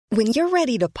When you're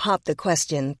ready to pop the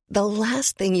question, the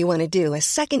last thing you want to do is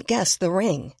second-guess the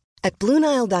ring. At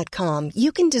BlueNile.com,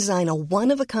 you can design a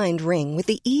one-of-a-kind ring with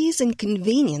the ease and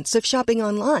convenience of shopping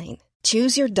online.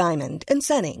 Choose your diamond and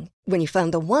setting. When you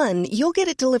find the one, you'll get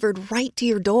it delivered right to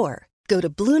your door. Go to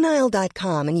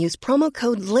BlueNile.com and use promo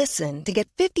code LISTEN to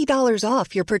get $50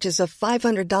 off your purchase of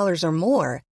 $500 or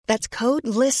more. That's code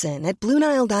LISTEN at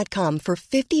BlueNile.com for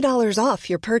 $50 off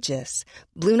your purchase.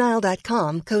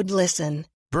 BlueNile.com, code LISTEN.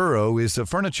 Burrow is a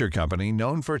furniture company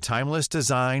known for timeless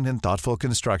design and thoughtful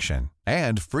construction,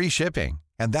 and free shipping,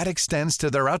 and that extends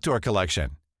to their outdoor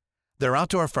collection. Their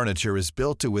outdoor furniture is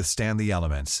built to withstand the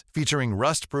elements, featuring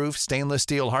rust-proof stainless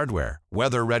steel hardware,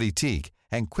 weather-ready teak,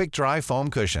 and quick-dry foam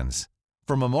cushions.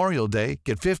 For Memorial Day,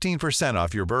 get 15%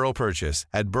 off your Burrow purchase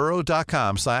at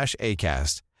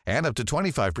burrow.com/ACAST and up to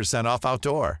 25% off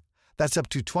outdoor. That's up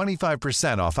to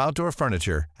 25% off outdoor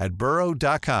furniture at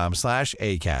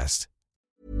burrow.com/ACAST.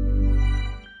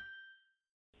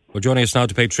 Well, joining us now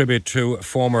to pay tribute to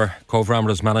former Cobh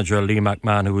Ramblers manager Liam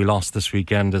McMahon, who we lost this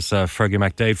weekend, is Fergie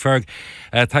McDade. Ferg,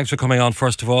 thanks for coming on,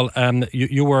 first of all.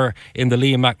 You were in the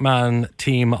Liam McMahon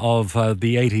team of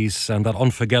the 80s and that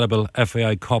unforgettable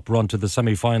FAI Cup run to the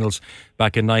semi-finals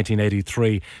back in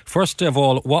 1983. First of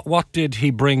all, what did he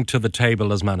bring to the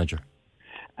table as manager?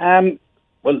 Well,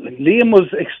 Liam was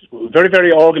very,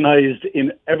 very organised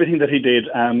in everything that he did,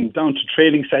 down to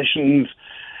training sessions,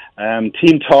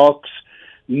 team talks.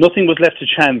 Nothing was left to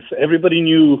chance. Everybody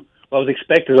knew what was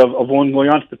expected of one going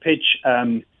onto the pitch.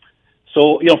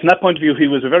 So, from that point of view, he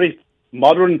was a very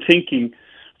modern thinking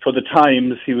for the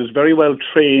times. He was very well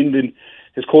trained in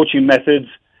his coaching methods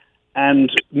and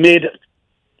made,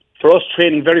 for us,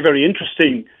 training very, very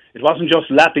interesting. It wasn't just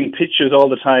lapping pitches all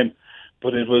the time,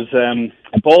 but it was, the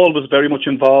ball was very much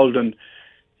involved, and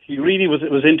he really was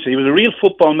into it. He was a real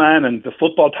football man, and the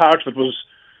football part of it was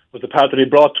the part that he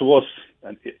brought to us.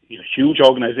 And a huge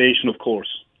organisation, of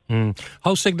course.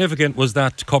 How significant was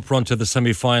that cup run to the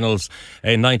semi-finals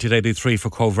in 1983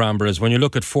 for Cobh Ramblers? When you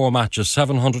look at 4 matches,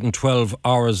 712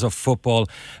 hours of football,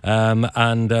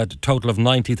 and a total of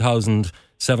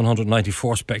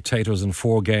 90,794 spectators in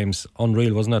 4 games.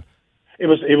 Unreal, wasn't it? It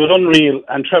was unreal.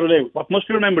 And Trevor, what must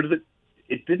be remembered is that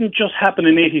it didn't just happen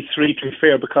in 83, to be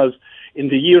fair, because in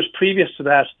the years previous to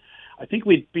that, I think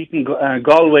we'd beaten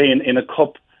Galway in a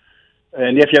cup,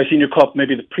 in the FAI Senior Cup,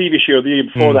 maybe the previous year or the year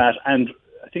before that, and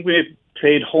I think we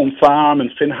played Home Farm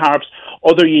and Finn Harps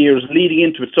other years leading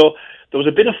into it. So there was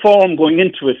a bit of form going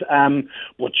into it,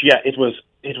 but yeah, it was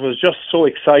just so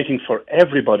exciting for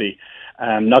everybody,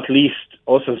 not least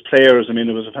us as players. I mean,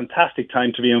 it was a fantastic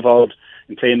time to be involved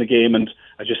in playing the game, and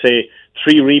as you say,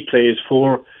 3 replays,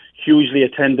 4 hugely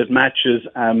attended matches,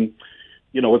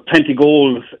 with plenty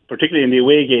goals, particularly in the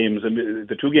away games. And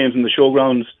the 2 games in the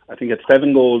showgrounds, I think, had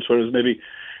 7 goals, whereas maybe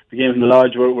the games in the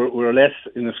Lodge were less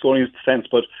in the scoring sense.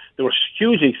 But they were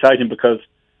hugely exciting because,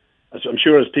 as I'm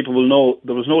sure as people will know,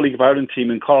 there was no League of Ireland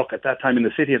team in Cork at that time, in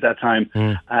the city at that time.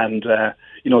 And, the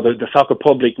soccer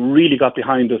public really got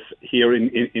behind us here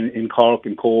in Cork,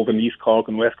 in Cobh, and East Cork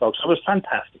and West Cork. So it was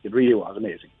fantastic. It really was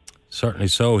amazing. Certainly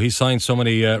so. He signed so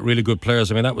many really good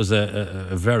players. I mean, that was a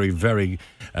very, very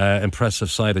impressive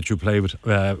side that you played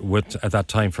with at that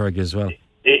time, Fergie, as well.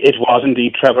 It was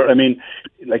indeed, Trevor. I mean,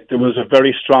 there was a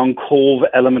very strong Cobh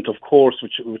element, of course,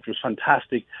 which was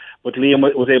fantastic. But Liam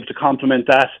was able to complement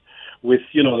that with,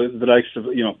 the likes of,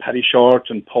 Paddy Short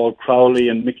and Paul Crowley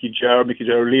and Mickey Ger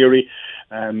Leary.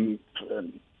 There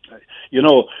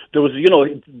was,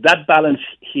 that balance.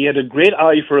 He had a great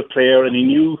eye for a player, and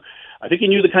I think he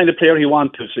knew the kind of player he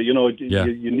wanted. So, you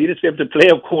needed to be able to play,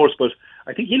 of course, but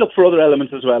I think he looked for other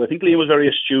elements as well. I think Liam was very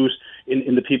astute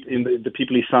in the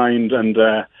people he signed, and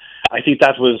I think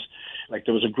that was,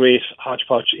 there was a great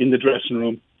hodgepodge in the dressing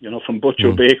room, from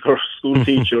butcher, baker, school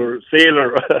teacher,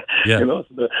 sailor, there was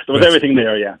everything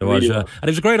there, yeah. There was, and he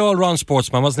was a great all-round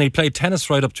sportsman, wasn't he? He played tennis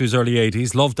right up to his early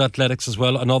 80s, loved athletics as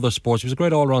well, and other sports. He was a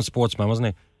great all-round sportsman, wasn't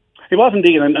he? He was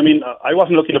indeed, and I mean, I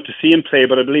wasn't lucky enough to see him play,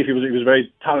 but I believe he was a very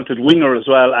talented winger as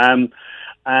well.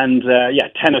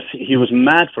 Tennis, he was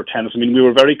mad for tennis. I mean, we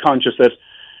were very conscious that,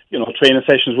 training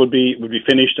sessions would be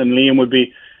finished, and Liam would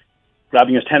be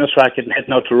grabbing his tennis racket and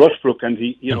heading out to Rushbrook, and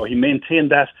he maintained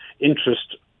that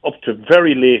interest up to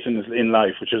very late in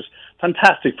life, which is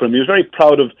fantastic for him. He was very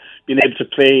proud of being able to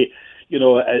play,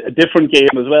 a different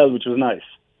game as well, which was nice.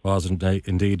 Was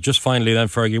indeed. Just finally then,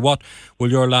 Fergie, what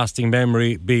will your lasting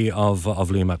memory be of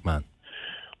Liam McMahon?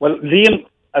 Well, Liam,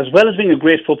 as well as being a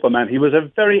great football man, he was a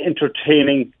very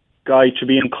entertaining guy to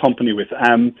be in company with.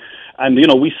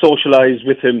 We socialised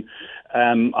with him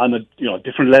on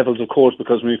different levels, of course,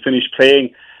 because when we finished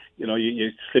playing,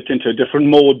 you slipped into a different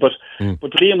mode. But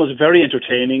Liam was very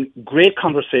entertaining, great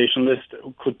conversationalist,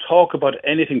 could talk about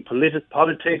anything,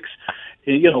 politics,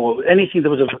 anything that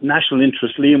was of national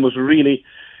interest. Liam was really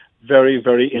very,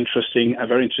 very interesting, a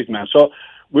very interesting man. So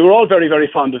we were all very, very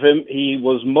fond of him. He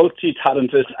was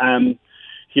multi-talented.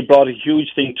 He brought a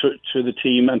huge thing to the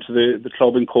team and to the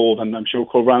club in Cove, and I'm sure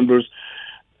Cove Ramblers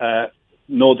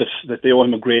know that they owe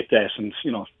him a great debt, and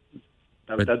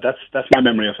that's my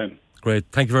memory of him. Great.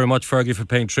 Thank you very much, Fergie, for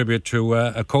paying tribute to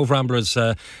a Cove Ramblers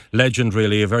legend,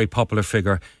 really, a very popular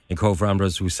figure in Cove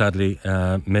Ramblers who sadly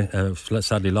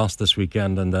lost this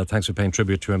weekend, and thanks for paying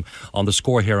tribute to him on The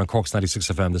Score here on Cork's 96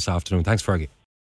 FM this afternoon. Thanks, Fergie.